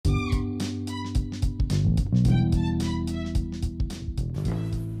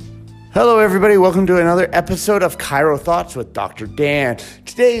Hello, everybody. Welcome to another episode of Chiro Thoughts with Dr. Dan.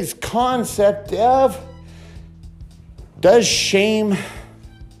 Today's concept of, does shame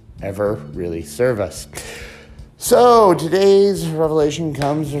ever really serve us? So today's revelation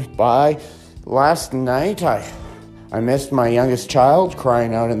comes by last night. I missed my youngest child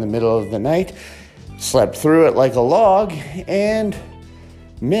crying out in the middle of the night, slept through it like a log, and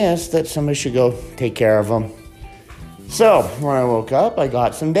missed that somebody should go take care of him. So, when I woke up, I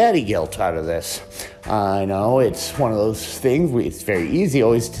got some daddy guilt out of this. I know it's one of those things, it's very easy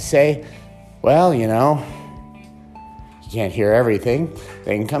always to say, well, you can't hear everything.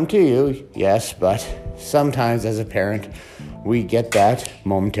 They can come to you, yes, but sometimes as a parent, we get that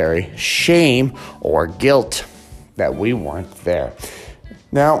momentary shame or guilt that we weren't there.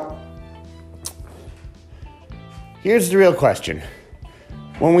 Now, here's the real question.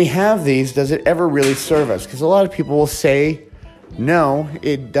 When we have these, does it ever really serve us? Because a lot of people will say, no,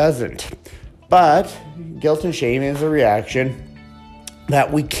 it doesn't. But guilt and shame is a reaction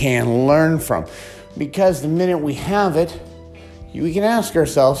that we can learn from. Because the minute we have it, we can ask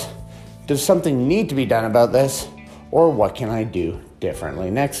ourselves, does something need to be done about this? Or what can I do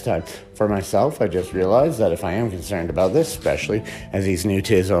differently next time? For myself, I just realized that if I am concerned about this, especially as he's new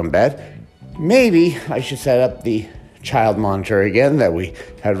to his own bed, maybe I should set up the child monitor again that we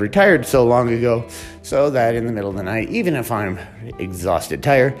had retired so long ago, so that in the middle of the night, even if I'm exhausted,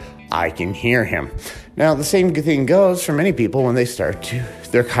 tired, I can hear him. Now, the same thing goes for many people when they start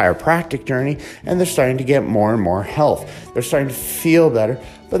their chiropractic journey and they're starting to get more and more health. They're starting to feel better,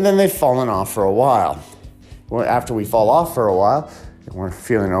 but then they've fallen off for a while. Well, after we fall off for a while and we're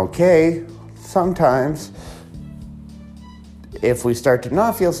feeling okay, sometimes if we start to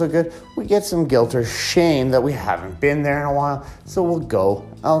not feel so good, we get some guilt or shame that we haven't been there in a while, so we'll go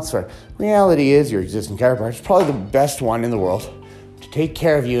elsewhere. Reality is your existing chiropractor is probably the best one in the world to take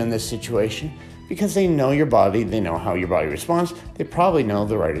care of you in this situation because they know your body, they know how your body responds, they probably know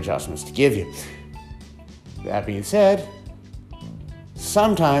the right adjustments to give you. That being said,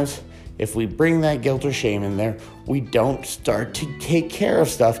 sometimes if we bring that guilt or shame in there, we don't start to take care of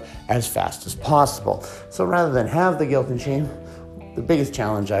stuff as fast as possible. So rather than have the guilt and shame, the biggest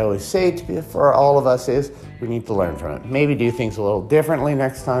challenge I always say for all of us is we need to learn from it. Maybe do things a little differently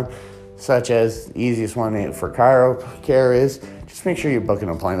next time, such as the easiest one for chiro care is just make sure you book an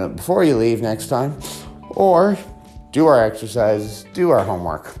appointment before you leave next time, or do our exercises, do our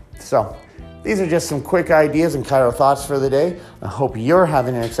homework. So these are just some quick ideas and chiro thoughts for the day. I hope you're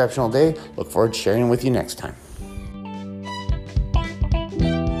having an exceptional day. Look forward to sharing with you next time.